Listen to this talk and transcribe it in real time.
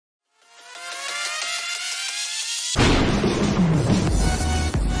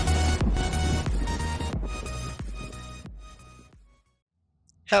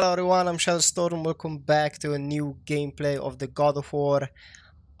Hello everyone, I'm Shadowstorm. Welcome back to a new gameplay of the God of War.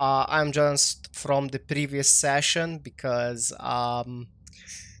 I'm just from the previous session because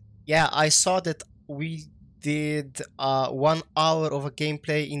yeah, I saw that we did 1 hour of a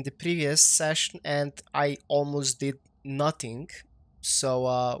gameplay in the previous session and I almost did nothing.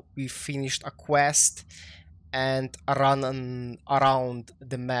 So we finished a quest and around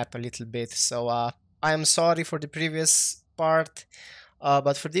the map a little bit. So I am sorry for the previous part.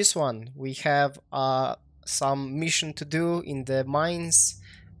 But for this one, we have some mission to do in the mines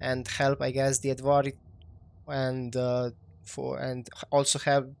and help, I guess, the Edward and also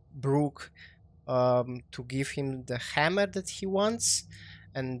help Brok to give him the hammer that he wants,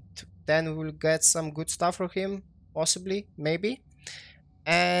 and then we'll get some good stuff from him, possibly, maybe.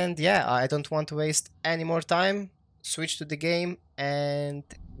 And yeah, I don't want to waste any more time. Switch to the game, and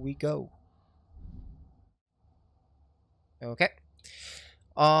we go. Okay.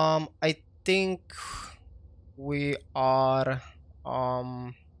 I think we are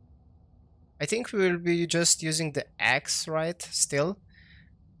um I think we will be just using the X, right? Still.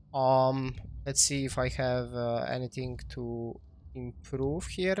 Um let's see if I have anything to improve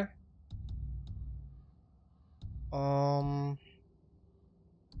here. Um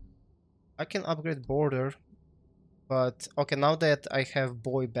I can upgrade border, but okay, now that I have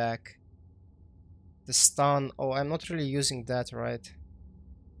boy back, the stun, oh, I'm not really using that, right?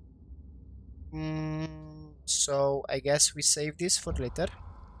 So I guess we save this for later.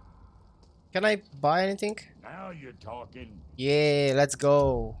 Can I buy anything? Now you're talking. Yeah, let's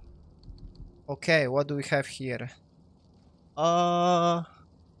go. Okay, what do we have here? Uh,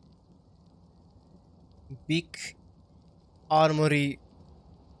 big armory.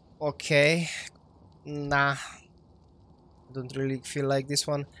 Okay, nah, don't really feel like this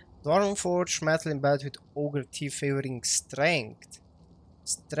one. Dwarven Forge, metal embedded with ogre teeth favoring strength.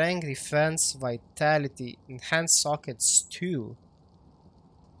 Strength, defense, vitality, enhanced sockets too.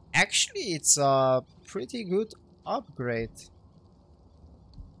 Actually, it's a pretty good upgrade.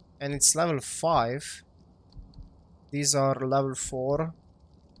 And it's level 5. These are level 4.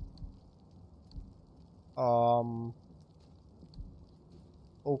 Um,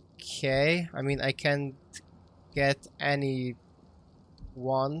 okay. I mean, I can't get any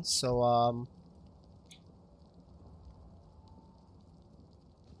one, so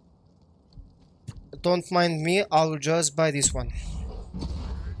don't mind me, I'll just buy this one.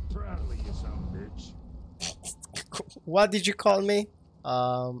 Proud of you, son bitch. What did you call me?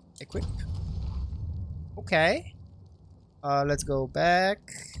 Equip. Okay. Let's go back.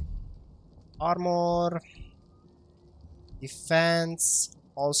 Armor, defense,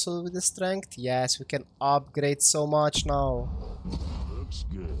 also with the strength. Yes, we can upgrade so much now. Looks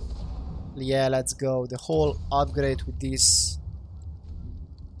good. Yeah, let's go. The whole upgrade with this.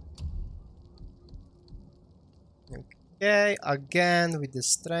 Okay, again with the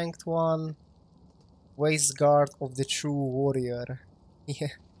strength one. Waist guard of the true warrior. Yeah.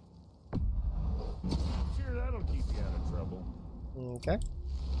 Sure, that'll keep you out of trouble. Okay.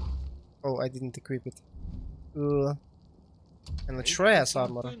 Oh, I didn't equip it. And a Take Atreus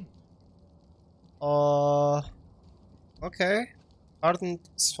armor. something? Uh, okay. Hardened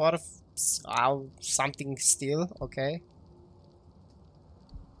sort of something steel. Okay.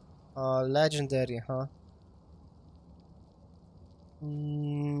 Legendary, huh?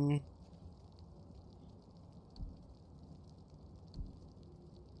 Mm,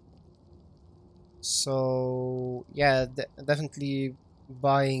 so yeah, definitely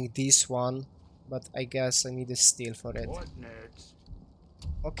buying this one, but I guess I need a steel for it. What next?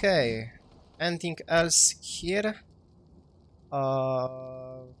 Okay. Anything else here?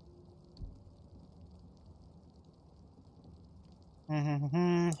 Uh.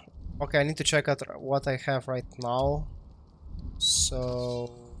 Okay, I need to check out what I have right now. So,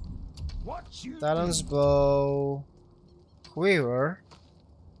 What you Talon's do? bow, quiver.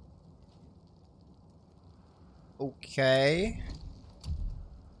 Okay.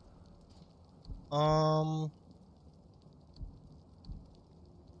 Um,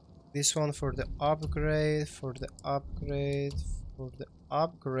 this one for the upgrade, for the upgrade, for the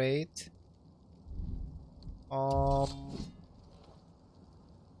upgrade.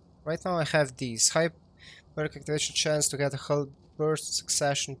 Right now I have these high perk activation chance to get a whole burst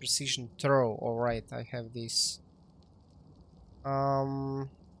succession precision throw. All right, I have this. Um.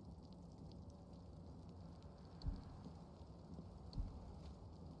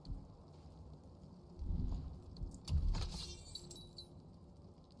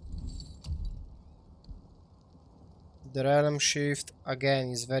 The realm shift again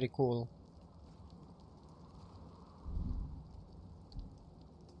is very cool.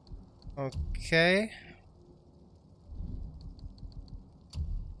 Okay.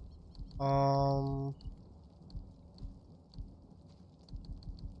 Um.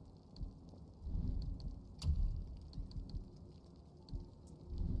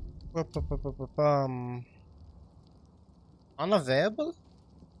 Unavailable?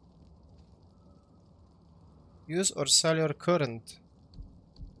 Use or sell your current.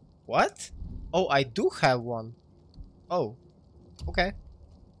 What? Oh, I do have one. Oh, okay.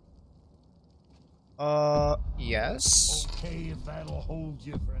 Yes. Okay, if that'll hold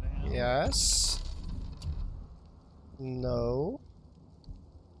you for now. Yes. No.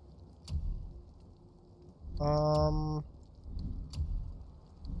 Um.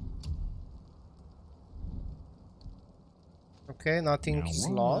 Okay, nothing Now is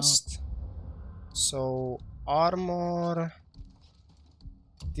run out. lost. So, armor.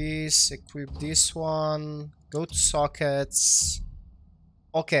 This, equip this one. Go to sockets.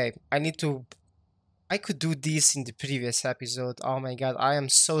 Okay, I could do this in the previous episode. Oh my god, I am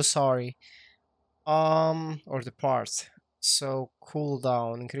so sorry. Or the part. So,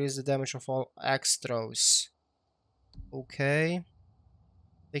 cooldown. Increase the damage of all extras. Okay.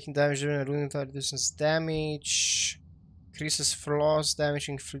 Taking damage during a rune attack reduces damage. Increases flaws, damage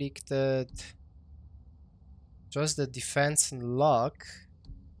inflicted. Just the defense and luck.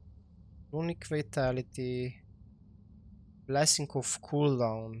 Runic vitality. Blessing of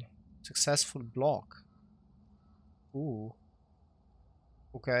cooldown. Successful block. Ooh.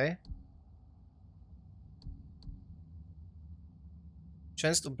 Okay.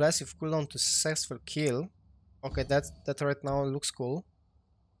 Chance to bless if cooldown to successful kill. Okay, that right now looks cool.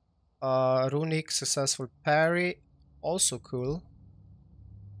 Runic successful parry. Also cool.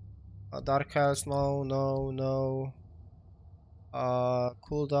 Dark House, no, no, no.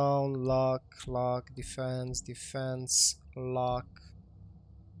 Cooldown, luck, defense, luck.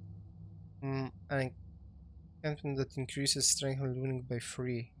 And something that increases strength and running by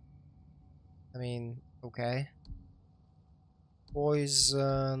 3. I mean, okay.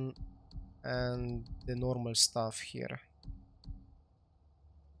 Poison and the normal stuff here.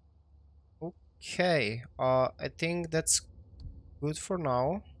 Okay, I think that's good for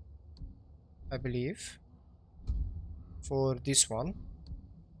now, I believe. For this one.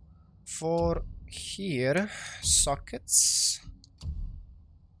 For here, sockets.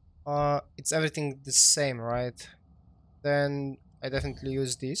 It's everything the same, right? Then I definitely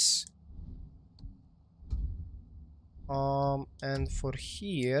use this. And for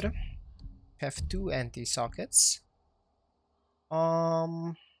here, have 2 anti-sockets.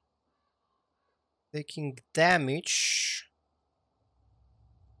 Taking damage.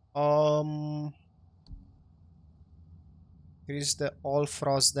 Increase the all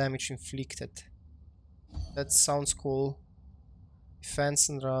frost damage inflicted. That sounds cool. Defense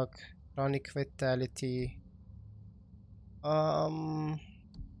and rock, chronic vitality.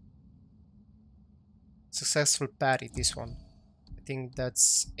 Successful parry, this one. I think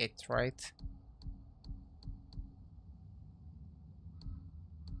that's it, right?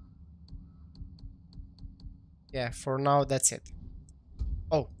 Yeah, for now that's it.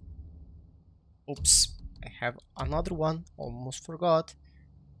 Oh. Oops. I have another one. Almost forgot.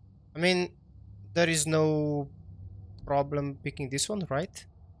 I mean, there is no problem picking this one, right?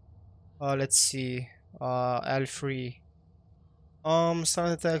 Let's see. L3.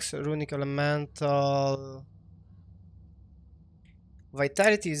 Stun attacks, runic elemental.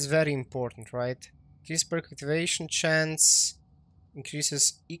 Vitality is very important, right? Increase perk activation chance,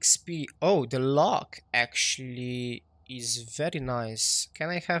 increases XP. Oh, the luck actually is very nice. Can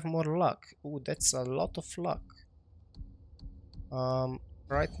I have more luck? Oh, that's a lot of luck.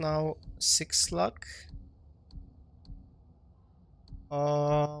 Right now 6 luck.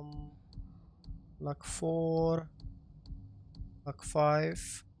 Luck 4, luck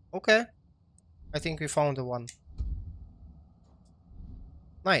 5. Okay, I think we found the one.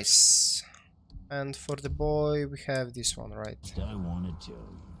 Nice. And for the boy, we have this one, right? I want to tell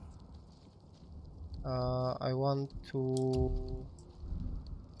you. I want to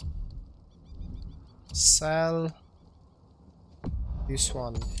sell this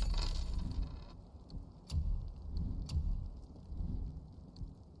one.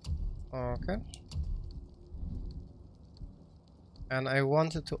 Okay. And I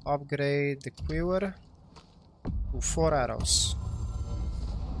wanted to upgrade the quiver to 4 arrows.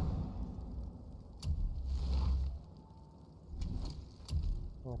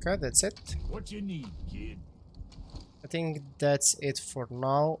 Okay, that's it. What you need, kid? I think that's it for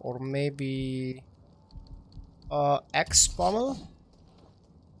now, or maybe X pommel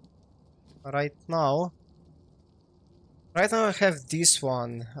right now. Right now I have this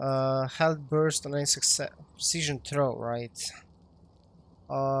one. Health burst on any precision throw, right?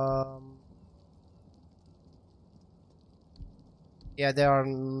 Um, yeah, there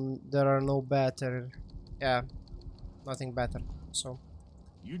are no better. Yeah, nothing better. So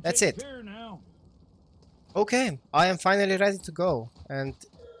You that's take it. care now. Okay, I am finally ready to go. And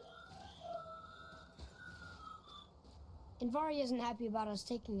Invari isn't happy about us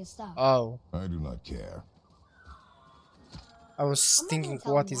taking his stuff. oh, I do not care. I was I'm not gonna thinking,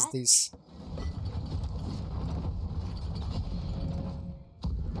 tell him what is that. this?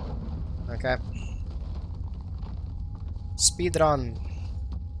 Okay. Speed run.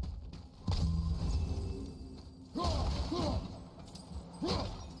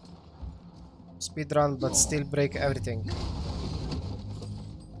 Speed run, but still break everything.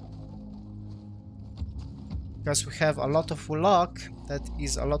 Because we have a lot of luck, that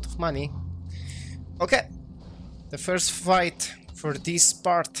is a lot of money. Okay, the first fight for this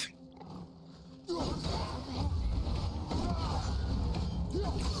part.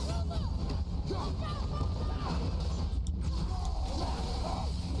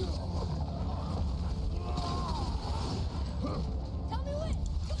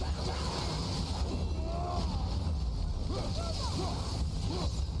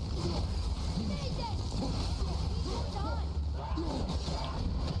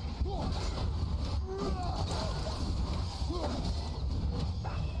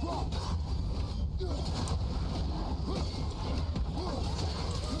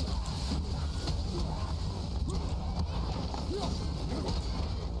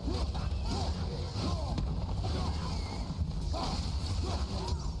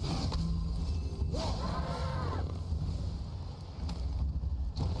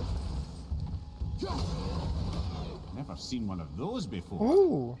 Never seen one of those before.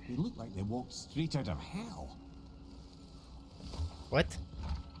 Ooh, They look like they walked straight out of hell. what?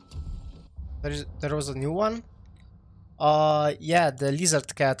 There was a new one? Yeah, the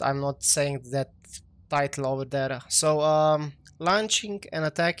lizard cat. I'm not saying that title over there. So, launching and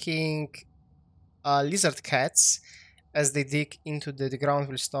attacking lizard cats as they dig into the ground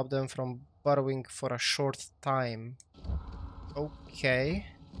will stop them from burrowing for a short time. Okay.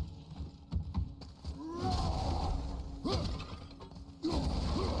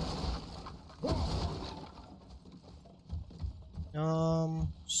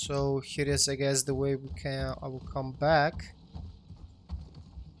 So here is, I guess, the way I will come back.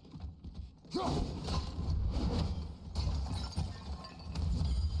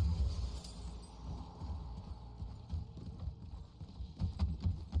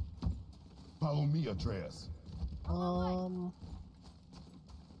 Follow me, Atreus.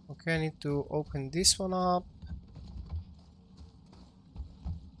 Okay, I need to open this one up.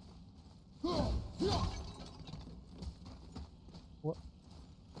 What?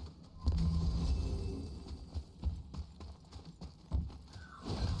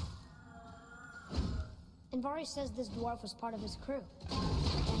 Invari says this dwarf was part of his crew,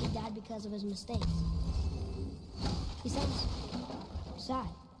 and he died because of his mistakes. He sounds sad.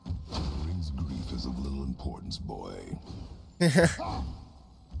 Brings grief is of little importance, boy.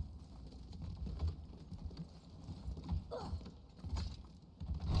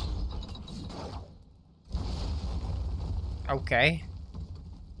 Okay.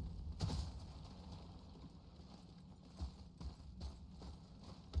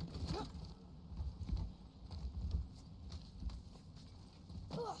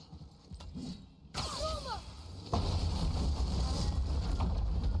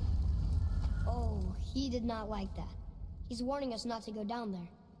 Oh, he did not like that. He's warning us not to go down there.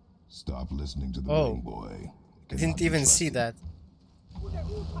 Stop listening to the Oh. ring, boy. I Cannot didn't be even see trusted. that.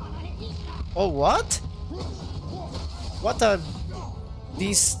 Oh, what? What are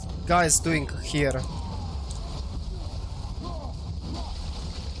these guys doing here?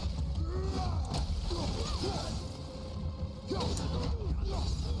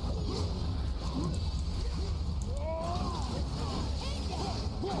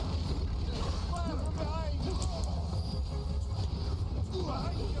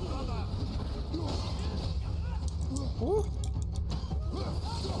 Ooh.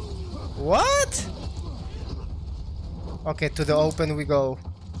 What? Okay, to the open we go.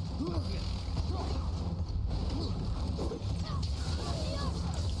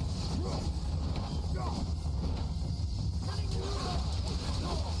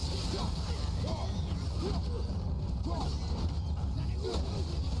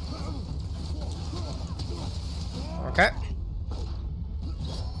 Okay.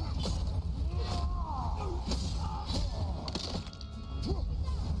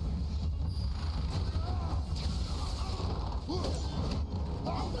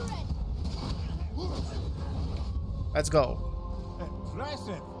 Let's go.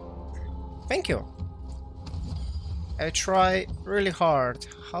 Impressive. Thank you. I try really hard.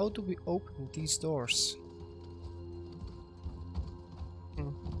 How do we open these doors?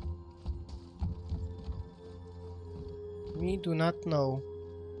 Me do not know.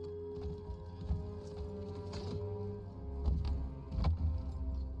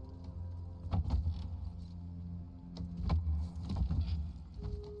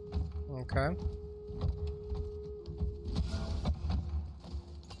 Okay.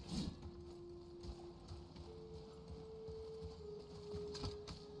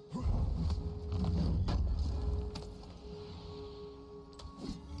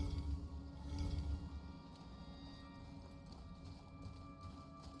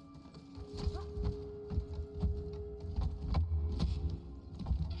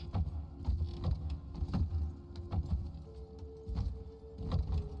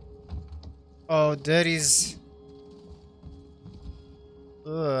 Oh, there is.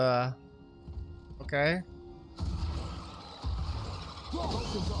 Okay.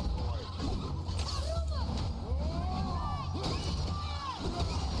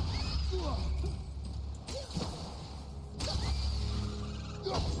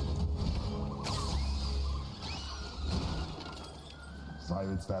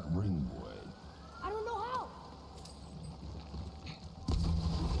 Silence that ring, boy. I don't know how.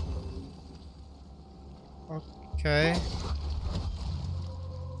 Okay.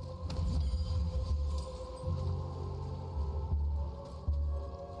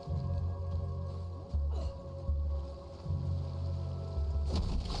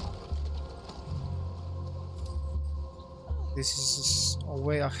 This is a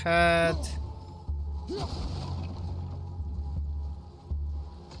way ahead.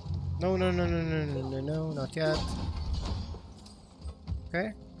 No, no, no, no, no, no, no, no, not yet.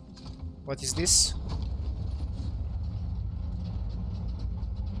 Okay. What is this?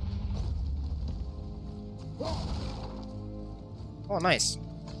 Oh, nice.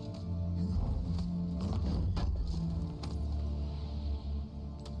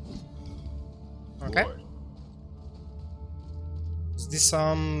 Okay. Boy. Is this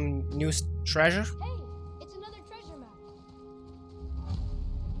some new treasure? Hey, it's another treasure map.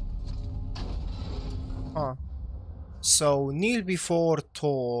 Huh. So, kneel before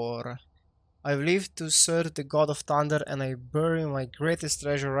Thor. I live to serve the god of thunder, and I bury my greatest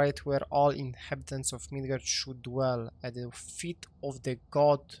treasure right where all inhabitants of Midgard should dwell, at the feet of the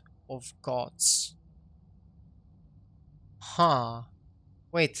god of gods. Huh.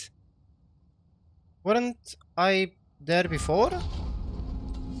 Wait. Weren't I there before?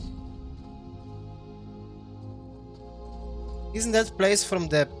 Isn't that place from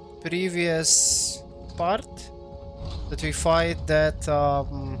the previous part? That we fight that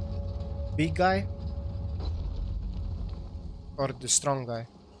big guy? Or the strong guy?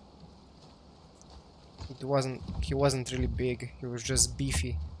 He wasn't really big, he was just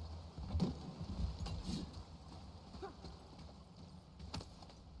beefy.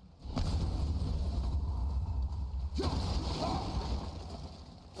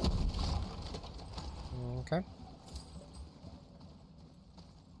 Okay.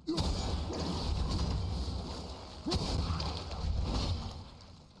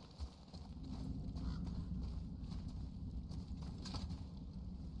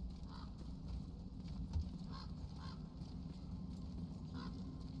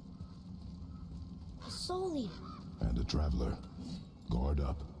 A soul eater. And a traveler. Guard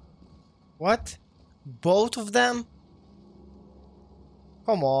up. What? Both of them?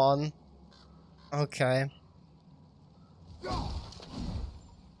 Come on. Okay.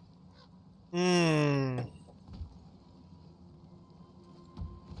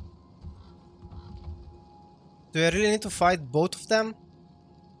 Do I really need to fight both of them?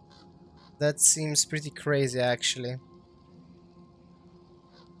 That seems pretty crazy, actually.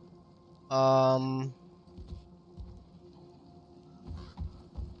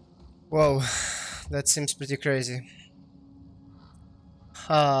 Whoa, that seems pretty crazy.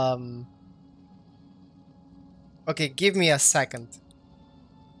 Okay, give me a second.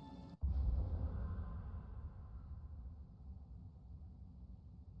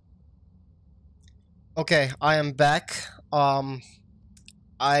 Okay, I am back.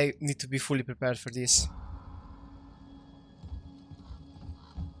 I need to be fully prepared for this.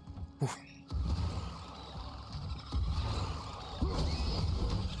 Whew.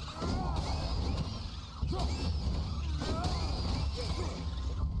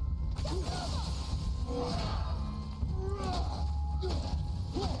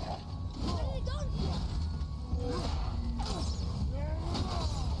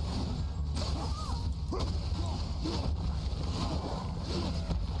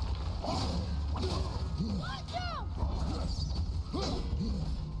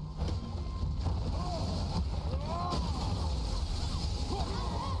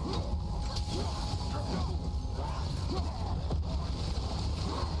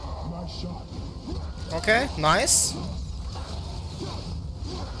 Okay, nice.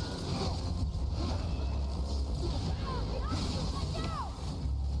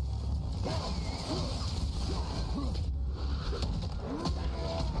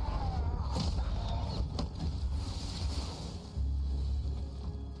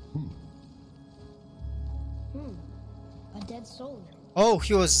 A dead soul eater. Oh,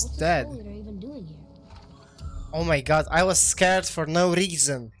 he was What's a dead. soul eater even doing here? Oh my god, I was scared for no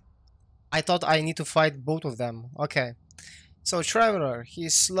reason. I thought I need to fight both of them. Okay. So, Traveler, he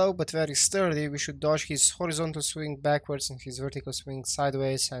is slow but very sturdy. We should dodge his horizontal swing backwards and his vertical swing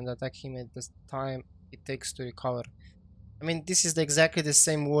sideways and attack him at the time it takes to recover. I mean, this is exactly the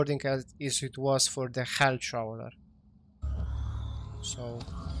same wording as it was for the Hell Traveler. So...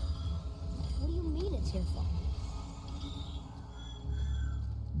 What do you mean it's your fault?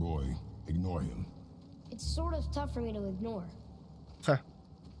 Boy, ignore him. It's sort of tough for me to ignore. Huh.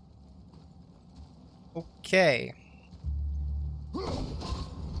 Okay.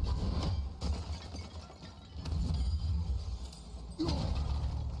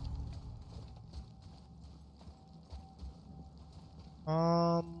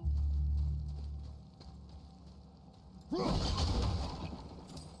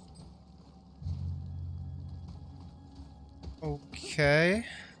 Okay.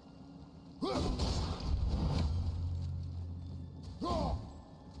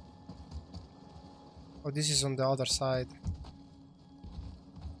 Oh, this is on the other side.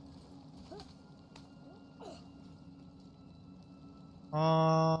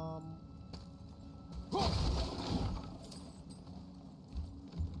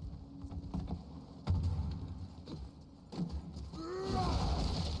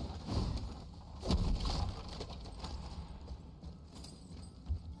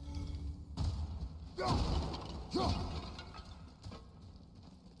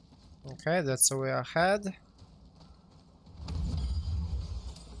 Okay, that's the way ahead.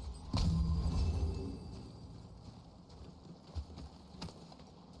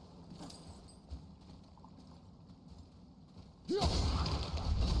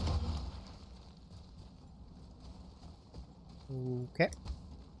 Okay.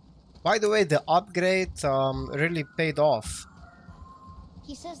 By the way, the upgrade really paid off.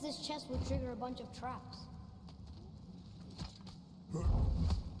 He says this chest will trigger a bunch of traps.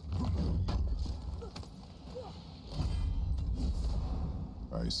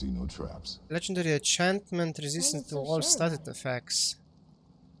 I see no traps. Legendary enchantment resistant to so all sure status about it? effects.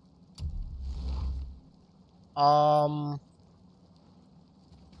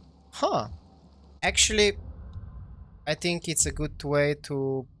 Huh. Actually, I think it's a good way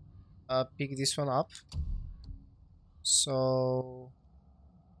to pick this one up. So,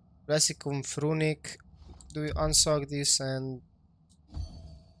 Classicum Frunic, do we unsock this and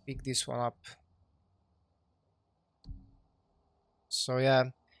pick this one up? So yeah,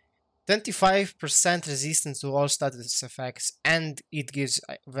 25% resistance to all status effects, and it gives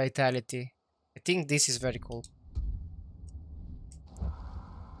vitality. I think this is very cool.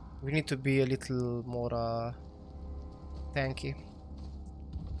 We need to be a little more tanky.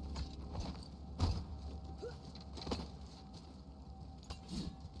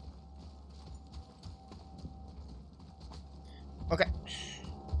 Okay.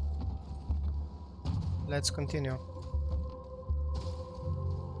 Let's continue.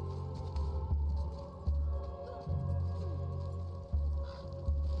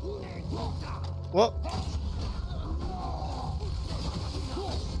 Whoa!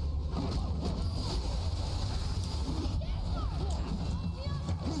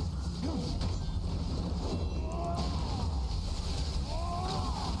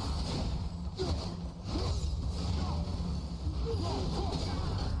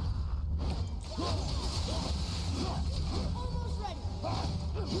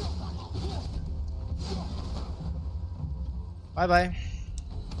 Bye bye.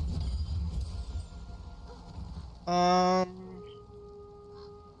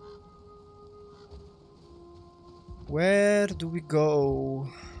 Where do we go?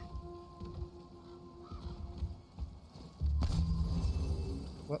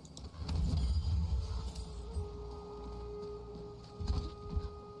 What?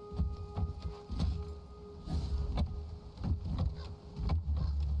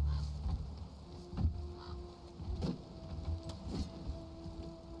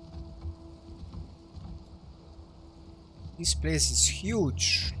 This place is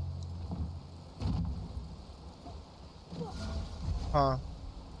huge. Huh.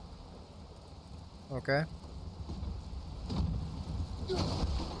 Okay.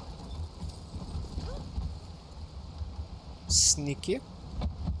 Sneaky.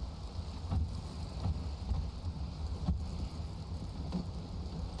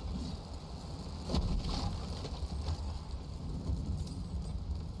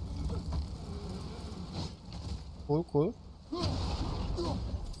 Cool, cool.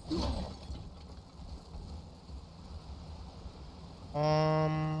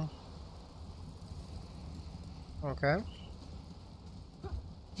 Okay.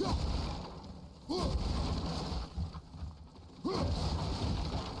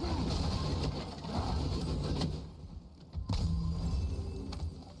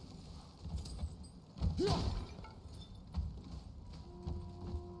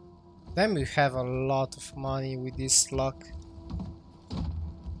 Then we have a lot of money with this luck.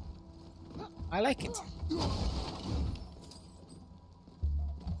 I like it.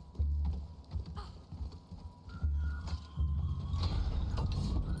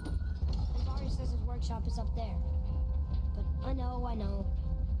 Mario says his workshop is up there. But I know.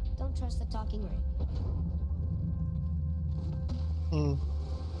 Don't trust the talking ring. Hmm.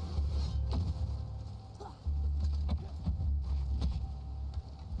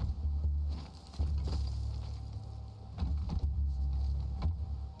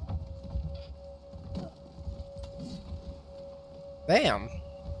 Damn.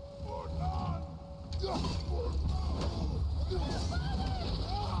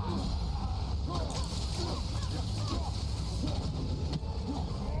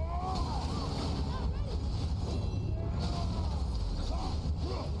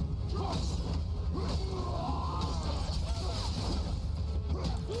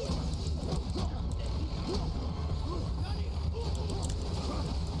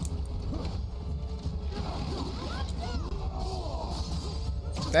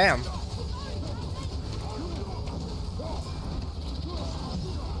 Damn.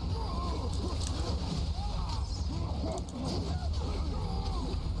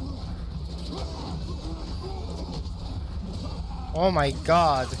 Oh my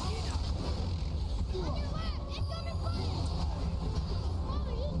god.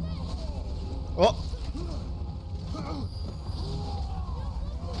 Oh.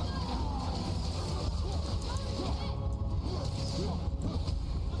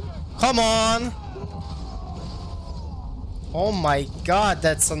 Come on. Oh my god,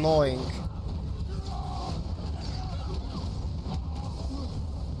 that's annoying.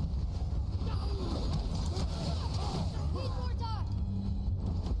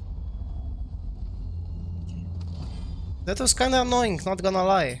 That was kinda annoying, not gonna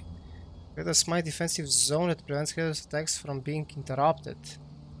lie. Create a smite defensive zone that prevents Kratos' attacks from being interrupted.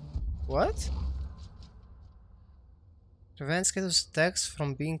 What? Prevents Kratos' attacks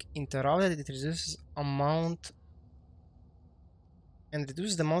from being interrupted, it reduces amount and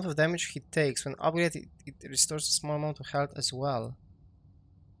reduces the amount of damage he takes. When upgraded, it restores a small amount of health as well.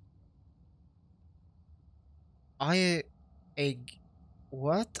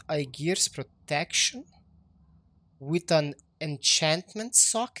 What? Gear's protection? With an enchantment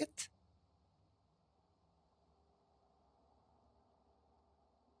socket?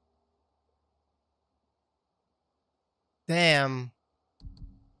 Damn.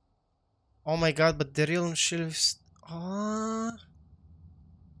 Oh my god, but the real shield is... Ah.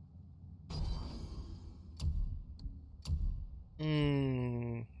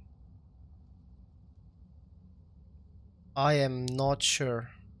 Hmm. I am not sure.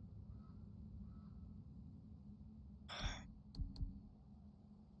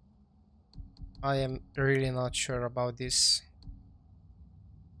 I am really not sure about this.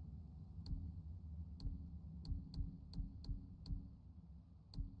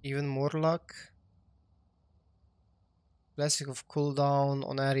 Even more luck. Blessing of cooldown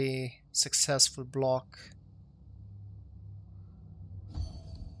on every successful block.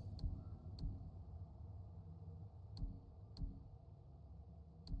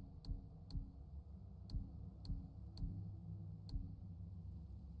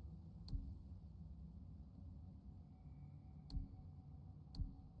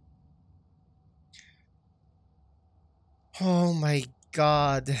 Oh my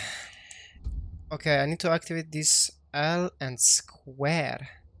god. Okay, I need to activate this L and square.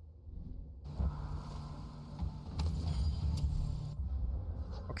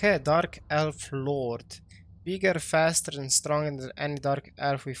 Okay, Dark Elf Lord. Bigger, faster, and stronger than any Dark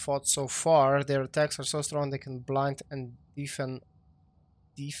Elf we fought so far. Their attacks are so strong they can blind and deafen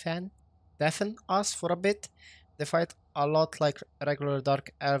us for a bit. They fight a lot like regular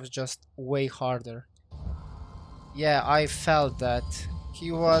Dark Elves, just way harder. Yeah, I felt that.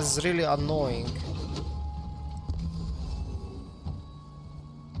 He was really annoying.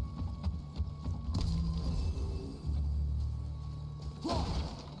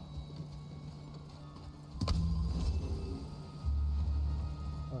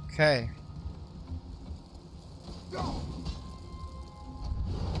 Okay.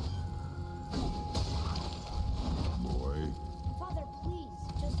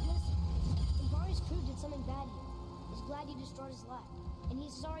 destroyed his lab, and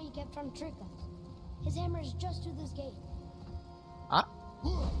he's sorry he kept trying to trick us. His hammer is just through this gate. Ah.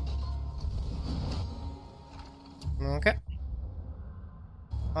 Okay.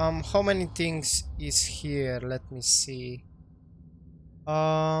 How many things is here? Let me see.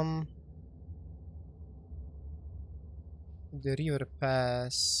 The river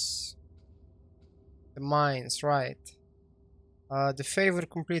pass. The mines, right. The favor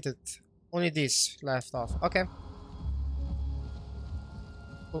completed. Only this left off. Okay.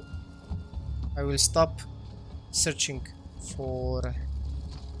 Cool. I will stop searching for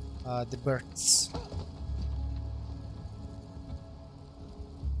the birds.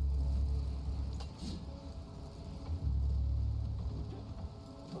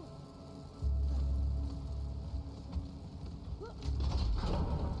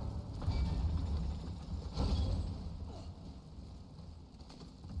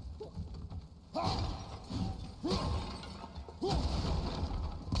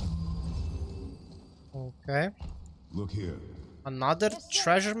 Okay. Look here. Another Yes, sir.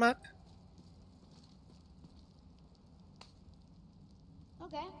 treasure map?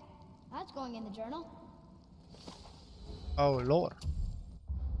 Okay, that's going in the journal. Oh lord.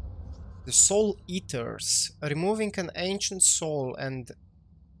 The Soul Eaters. Removing an ancient soul and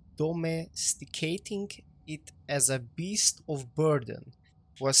domesticating it as a beast of burden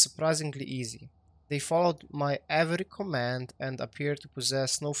was surprisingly easy. They followed my every command and appeared to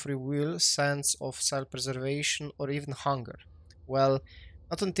possess no free will, sense of self-preservation, or even hunger. Well,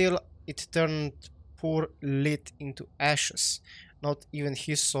 not until it turned poor Lit into ashes. Not even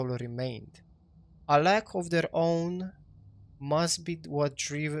his soul remained. A lack of their own must be what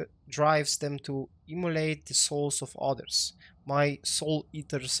drives them to immolate the souls of others. My soul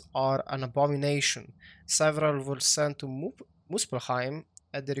eaters are an abomination. Several were sent to Muspelheim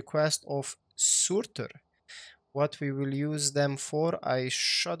at the request of Surtur. What we will use them for, I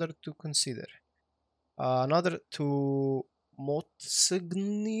shudder to consider. Another to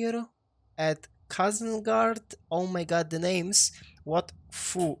Motsignir at Kazengard. Oh my god, the names! What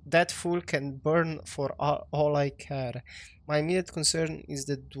fool! That fool can burn for all I care. My immediate concern is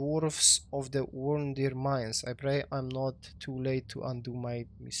the dwarfs of the Wurndir mines. I pray I'm not too late to undo my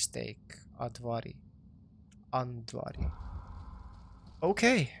mistake. Andvari. Andvari.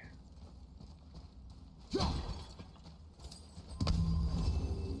 Okay.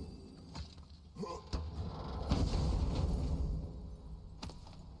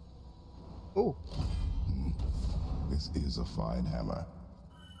 Oh. This is a fine hammer.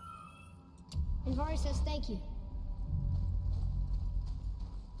 And Vari says thank you.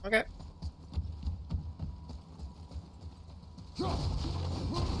 Okay. Can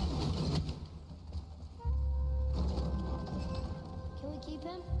we keep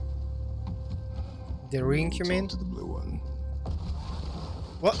him? The ring, you mean? Talk to the blue one.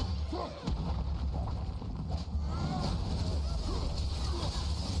 What?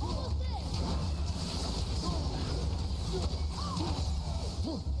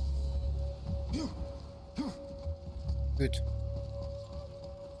 Good.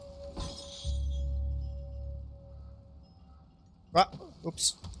 Ah,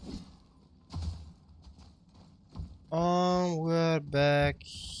 oops. We're back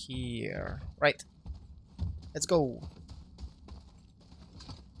here. Right. Let's go.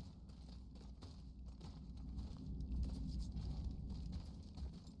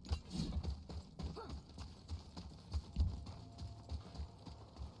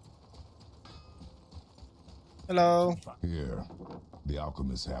 Hello. Here, the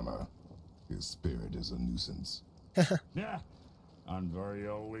alchemist's hammer. His spirit is a nuisance. Yeah, Andvari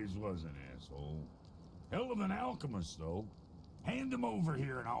always was an asshole. Hell of an alchemist, though. Hand him over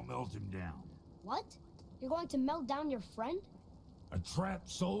here and I'll melt him down. What? You're going to melt down your friend? A trapped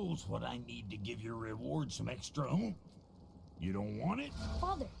soul's what I need to give your reward some extra oomph. You don't want it?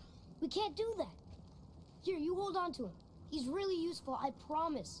 Father, we can't do that. Here, you hold on to him. He's really useful, I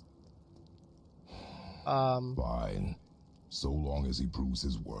promise. Fine. So long as he proves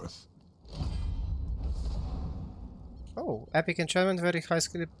his worth. Oh, epic enchantment, very high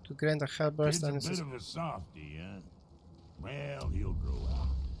skill to grant a hellburst Kid's and a bit of a softie, huh? Well, he'll grow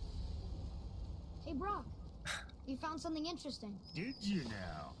out. Hey, Brok, you found something interesting. Did you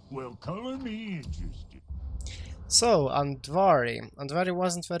now? Well, color me interested. So, Andvari. Andvari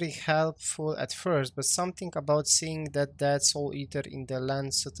wasn't very helpful at first, but something about seeing that dead soul eater in the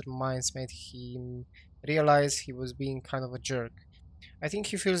Landsutter mines made him realize he was being kind of a jerk. I think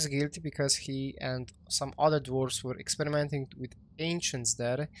he feels guilty because he and some other dwarves were experimenting with ancients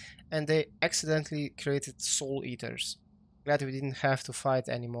there, and they accidentally created soul eaters. Glad we didn't have to fight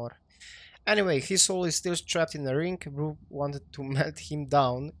anymore. Anyway, his soul is still trapped in the ring. Brok wanted to melt him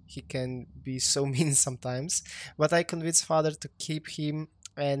down. He can be so mean sometimes. But I convinced Father to keep him,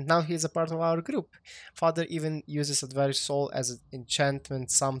 and now he is a part of our group. Father even uses Advair's soul as an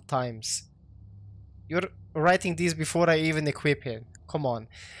enchantment sometimes. You're writing this before I even equip him. Come on.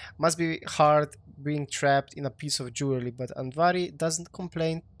 Must be hard being trapped in a piece of jewelry, but Andvari doesn't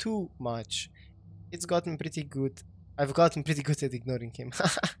complain too much. It's gotten pretty good. I've gotten pretty good at ignoring him.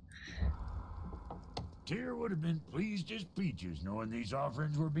 Tyr would have been pleased as peaches knowing these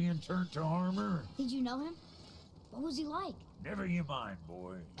offerings were being turned to armor. Did you know him? What was he like? Never you mind,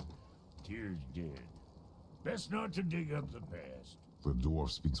 boy. Tyr's dead. Best not to dig up the past. The dwarf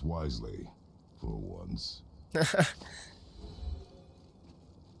speaks wisely, for once.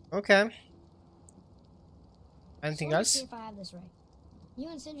 Okay. Anything So let me else? see if I have this right. You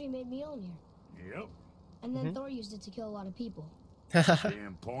and Sindri made Mjolnir, Yep, and then Thor used it to kill a lot of people.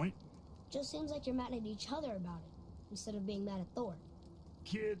 damn point. Just seems like you're mad at each other about it, instead of being mad at Thor.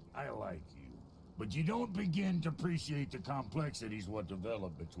 Kid, I like you. But you don't begin to appreciate the complexities what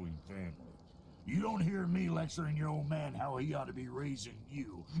develop between families. You don't hear me lecturing your old man how he ought to be raising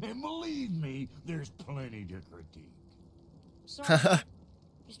you. And believe me, there's plenty to critique. Sorry,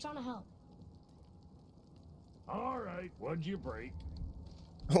 just trying to help. All right, what'd you break?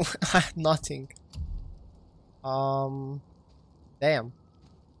 Nothing. Damn.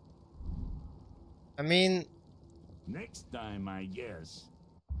 I mean, Next time, I guess.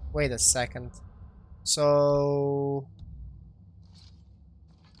 wait a second. So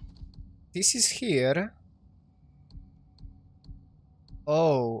this is here.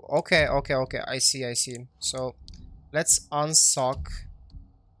 Oh, okay, okay, okay. I see, I see. So let's unsock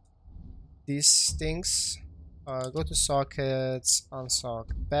these things. Go to sockets,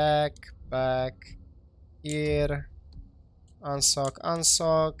 unsock, back, here, unsock,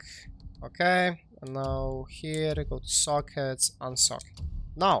 unsock. Okay, and now here, go to sockets, unsock.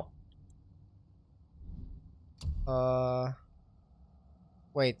 Now,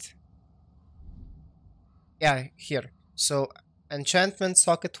 wait. Yeah, here. So enchantment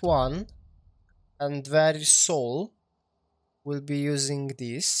socket 1 and very soul will be using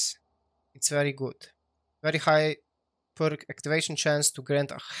this. It's very good. Very high perk activation chance to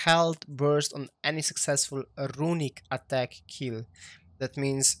grant a health burst on any successful runic attack kill. That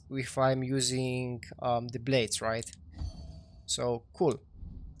means if I'm using the blades, right? So cool.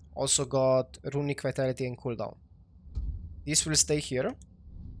 Also got runic vitality and cooldown. This will stay here.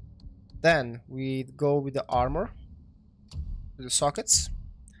 Then we go with the armor to the sockets.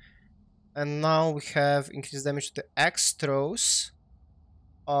 And now we have increased damage to the axe throws.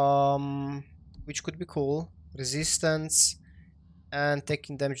 Which could be cool. Resistance and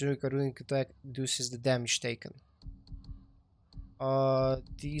taking damage during a runic attack reduces the damage taken.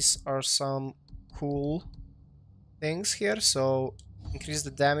 These are some cool things here. So increase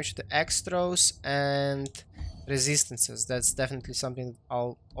the damage to the axe throws and resistances. That's definitely something that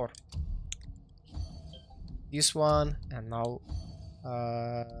I'll or this one and now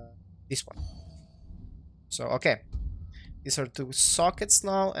this one. So okay, these are two sockets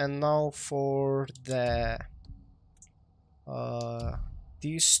now, and now for the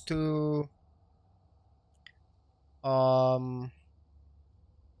these two I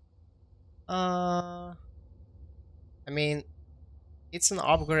mean, it's an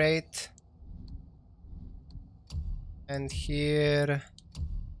upgrade, and here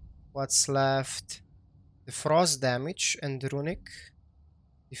what's left? The frost damage and runic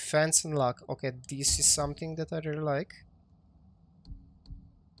defense and luck. Okay, this is something that I really like.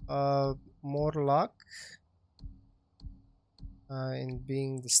 More luck in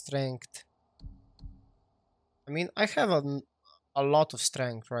being the strength. I mean, I have a lot of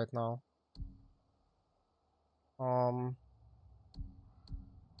strength right now.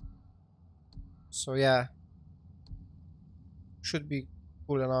 So yeah, should be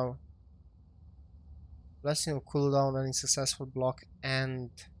cool enough. Blessing of cooldown and successful block, and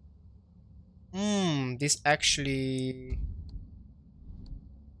this actually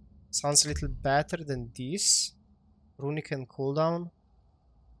sounds a little better than this. Runic and cooldown.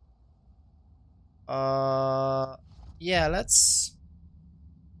 Yeah, let's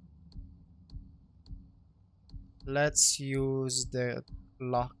use the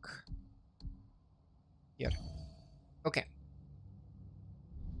luck here. Okay.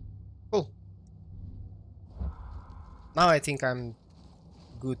 Cool. Now I think I'm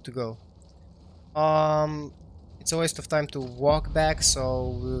good to go. It's a waste of time to walk back,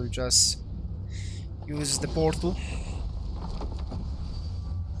 so we'll just use the portal.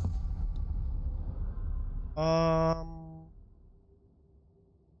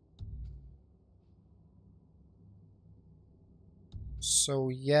 So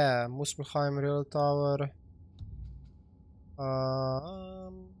yeah, Muspelheim Rail Tower.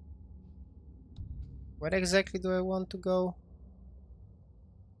 Where exactly do I want to go?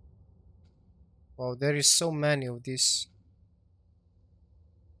 Wow, there is so many of these.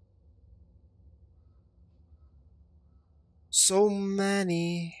 So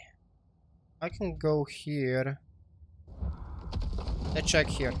many. I can go here. Let's check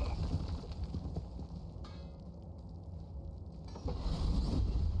here.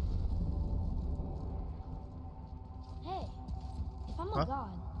 Hey, if I'm Huh? a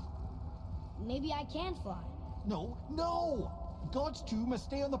god, maybe I can fly. No, no! God's two must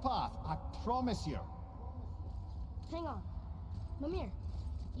stay on the path, I promise you. Hang on. Mimir,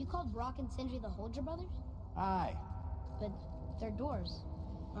 you called Brok and Sindri the Holdra brothers? Aye, But they're dwarves,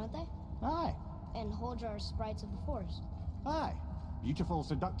 aren't they? aye, And Holdra are sprites of the forest. aye. Beautiful,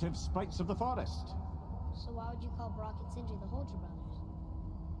 seductive sprites of the forest. So why would you call Brok and Sindri the Holdra brothers?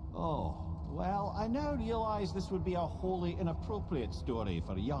 Oh, well, I now realize this would be a wholly inappropriate story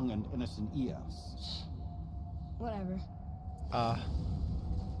for young and innocent ears. Whatever.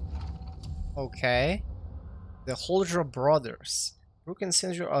 Okay. The Holdra brothers. Brok and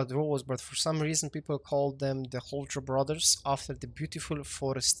Sindri are dwarves, but for some reason people call them the Holdra brothers after the beautiful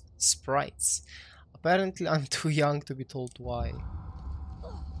forest sprites. Apparently I'm too young to be told why.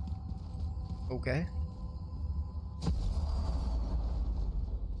 Okay.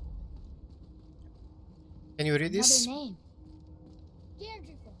 Can you read this? Another name.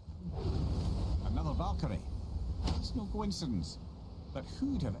 Deirdre. Another Valkyrie. It's no coincidence. But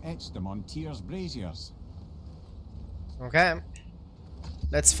who'd have etched them on Tyr's braziers? Okay.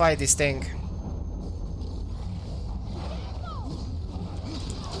 Let's fight this thing.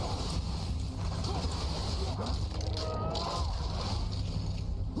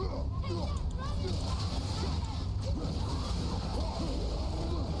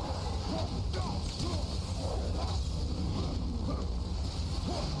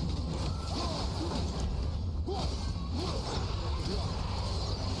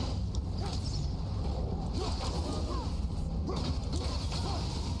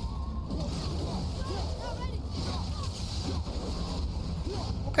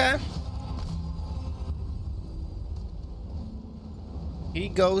 Okay. He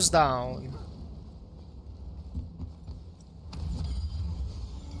goes down.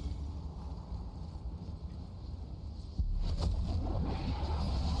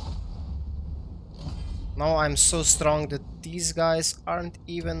 Now I'm so strong that these guys aren't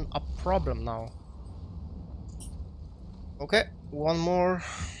even a problem now. Okay, one more.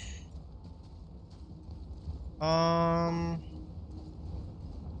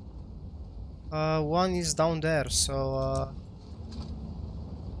 One is down there, so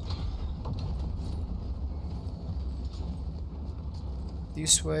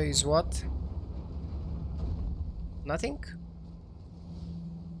this way is what? Nothing?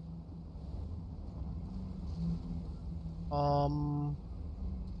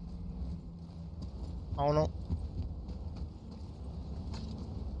 I don't know.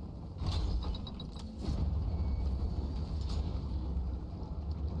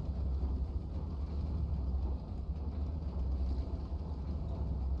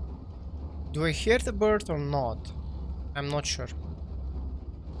 Do I hear the bird or not? I'm not sure.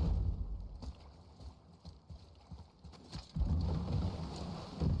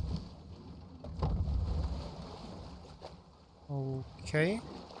 Okay.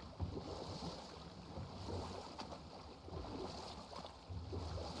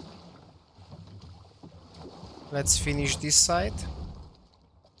 Let's finish this side.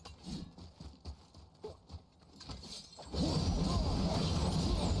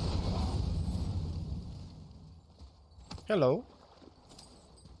 Hello.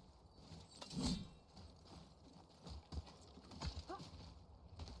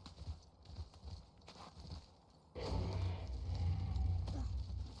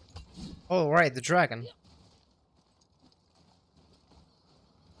 Oh, right, the dragon.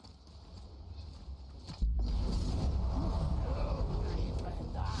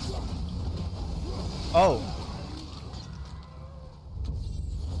 Oh.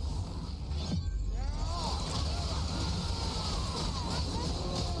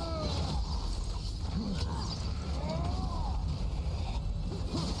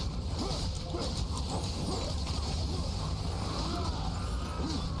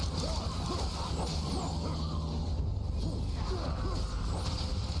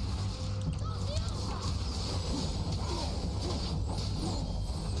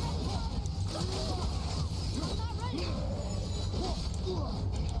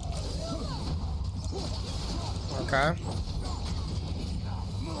 Okay.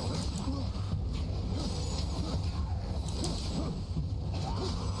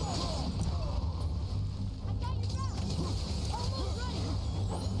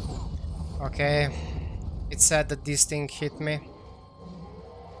 Okay. It's sad that this thing hit me.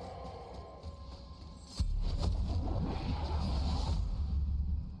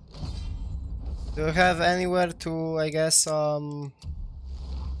 Do you have anywhere to, I guess,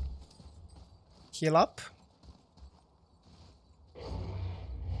 heal up?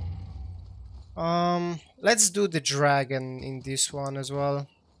 Let's do the dragon in this one as well,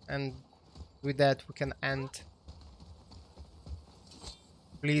 and with that we can end.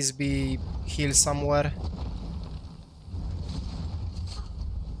 Please be heal somewhere.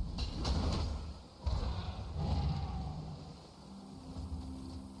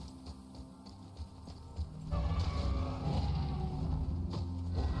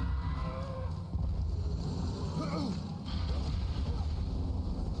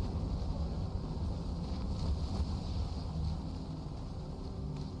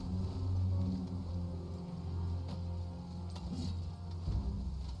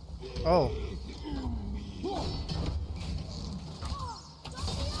 Oh.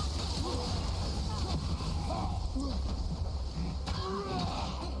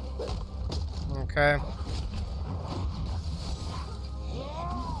 Okay.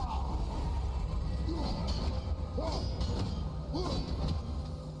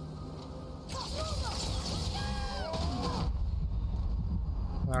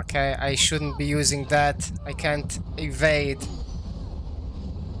 Okay, I shouldn't be using that. I can't evade.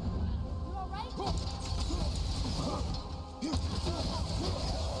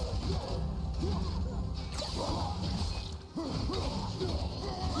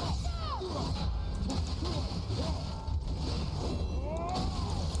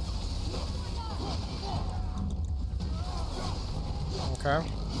 Okay.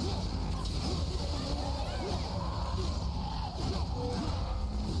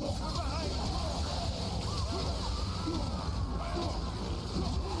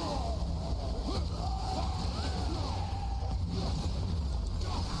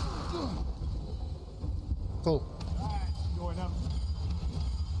 Cool.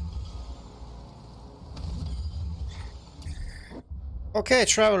 Okay,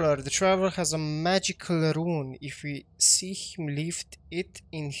 Traveler. The Traveler has a magical rune. If we see him lift it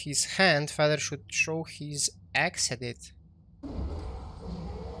in his hand, Father should throw his axe at it.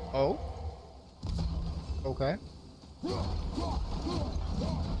 Oh? Okay.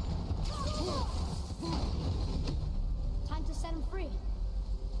 Time to set him free.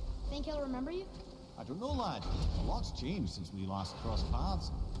 Think he'll remember you? I don't know, lad. A lot's changed since we last crossed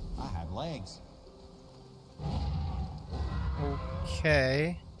paths. I had legs.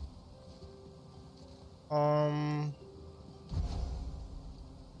 Okay.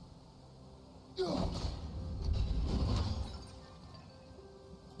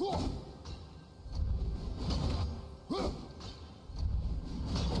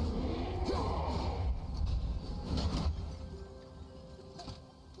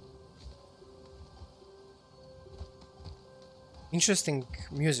 Interesting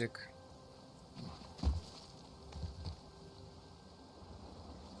music.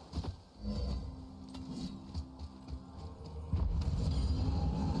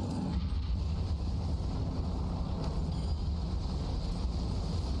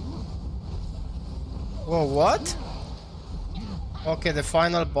 Whoa, what? Okay, the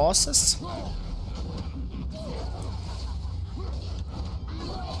final bosses?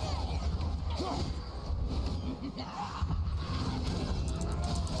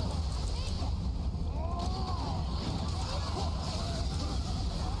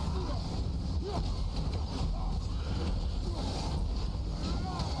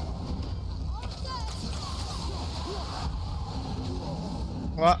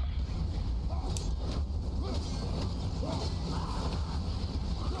 What?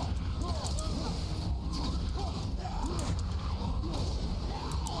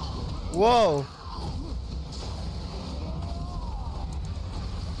 Whoa!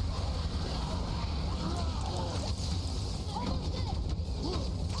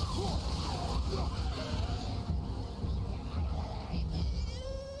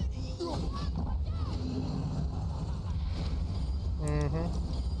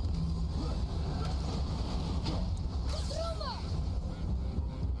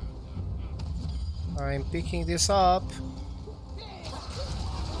 I'm picking this up.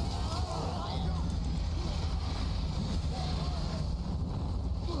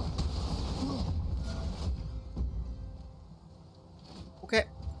 Okay.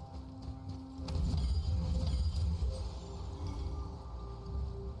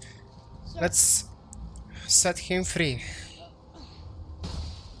 Let's set him free.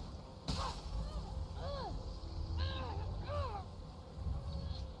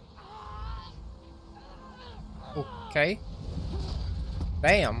 Okay.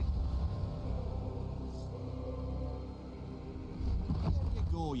 Damn. There you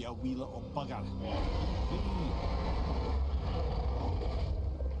go, you wee little bugger.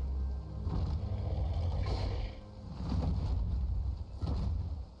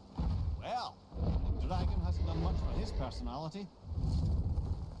 Well, the dragon hasn't done much for his personality.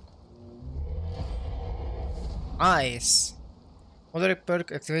 Nice. Moderate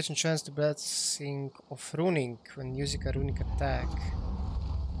perk activation chance to blessing of runing when using a runic attack.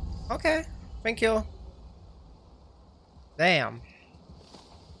 Okay, thank you. Damn.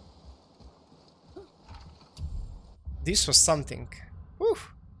 This was something. Whew.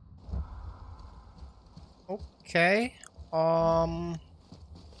 Okay. Can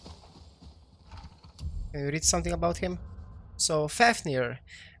you read something about him? So, Fafnir.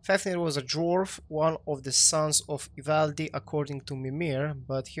 Fafnir was a dwarf, one of the sons of Ivaldi according to Mimir,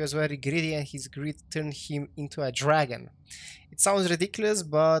 but he was very greedy and his greed turned him into a dragon. It sounds ridiculous,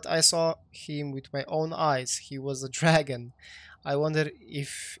 but I saw him with my own eyes. He was a dragon. I wonder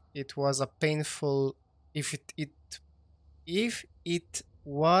if it was a painful... If it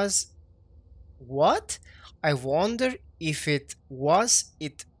was... What? I wonder if it was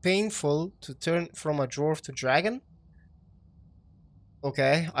painful to turn from a dwarf to dragon?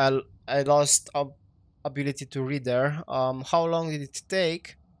 Okay, I lost ability to read there. How long did it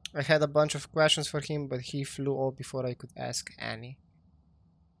take? I had a bunch of questions for him, but he flew off before I could ask any.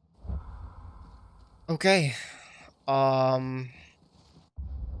 Okay. Not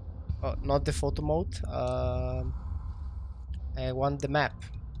the photo mode. I want the map.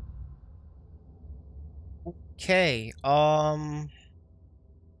 Okay.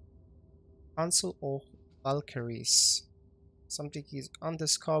 Council of Valkyries. Something is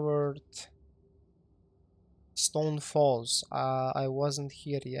undiscovered. Stone Falls. I wasn't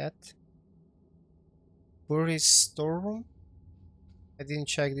here yet. Burry's storeroom. I didn't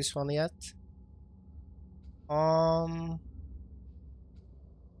check this one yet.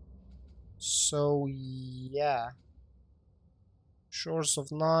 So yeah. Shores of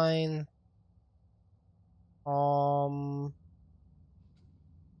Nine.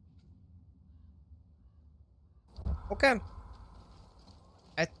 Okay.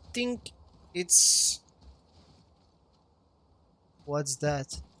 I think it's... What's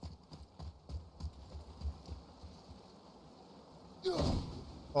that?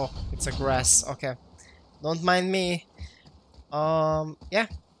 Oh, it's a grass. Okay. Don't mind me. Yeah.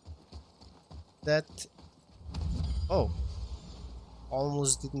 That... Oh.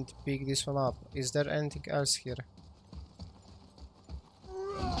 Almost didn't pick this one up. Is there anything else here?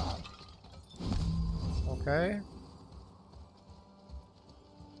 Okay.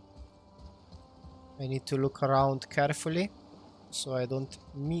 I need to look around carefully so I don't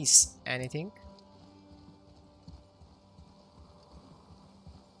miss anything.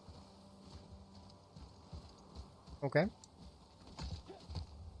 Okay.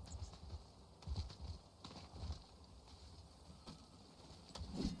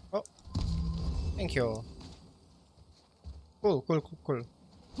 Oh, thank you. Cool.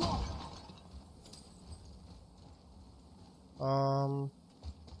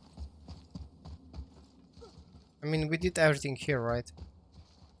 I mean, we did everything here, right?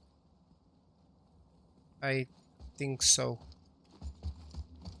 I think so.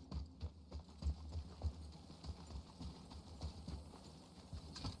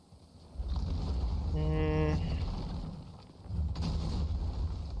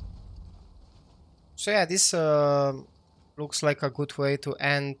 So yeah, this looks like a good way to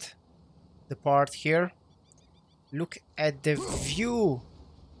end the part here. Look at the view.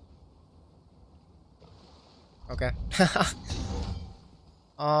 Okay.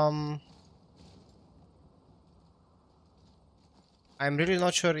 I'm really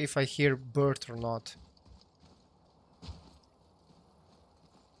not sure if I hear bird or not.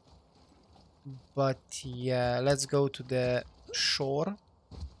 But yeah, let's go to the shore.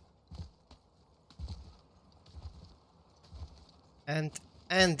 And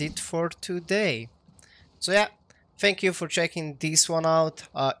end it for today. So yeah, thank you for checking this one out.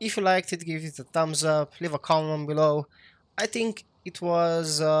 If you liked it, give it a thumbs up, leave a comment below. I think it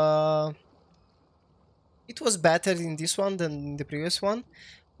was better in this one than in the previous one.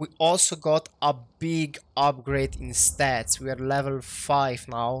 We also got a big upgrade in stats. We are level 5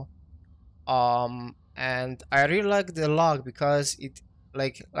 now. And I really like the log because it,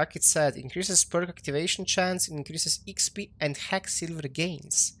 like it said, increases perk activation chance, increases XP and hex silver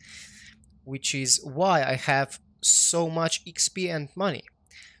gains, which is why I have so much XP and money.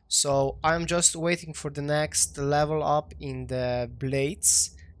 So I'm just waiting for the next level up in the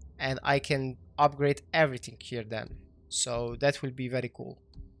blades and I can upgrade everything here then. So that will be very cool.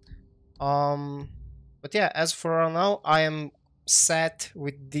 But yeah, as for now, I am set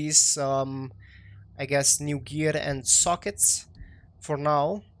with this I guess new gear and sockets for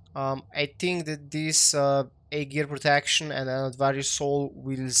now. I think that this a gear protection and an advisory soul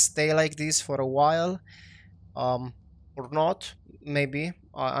will stay like this for a while, or not, maybe,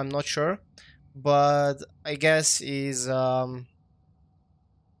 I'm not sure, but I guess it's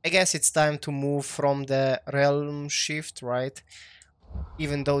time to move from the realm shift, right?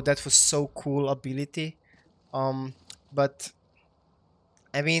 Even though that was so cool ability, but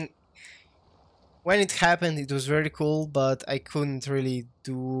I mean, when it happened, it was very cool, but I couldn't really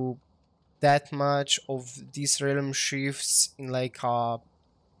do that much of these realm shifts in like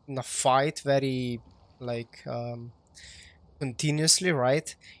in a fight very like continuously,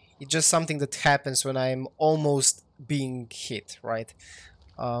 right? It's just something that happens when I'm almost being hit, right?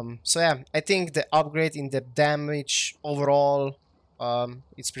 So yeah, I think the upgrade in the damage overall,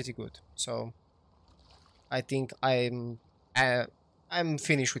 it's pretty good. So I think uh, I'm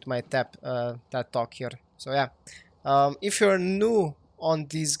finished with my that talk here. So yeah, if you're new on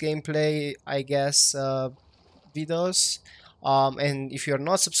this gameplay, I guess videos, and if you're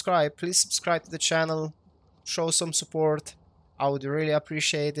not subscribed, please subscribe to the channel, show some support. I would really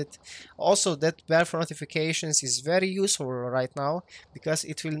appreciate it. Also, that bell for notifications is very useful right now because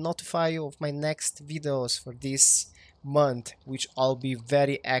it will notify you of my next videos for this month, which I'll be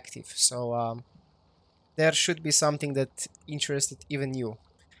very active. So there should be something that interested even you.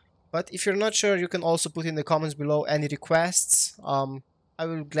 But if you're not sure, you can also put in the comments below any requests. I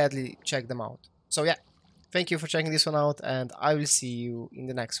will gladly check them out. So yeah, thank you for checking this one out, and I will see you in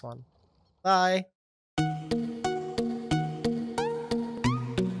the next one. Bye!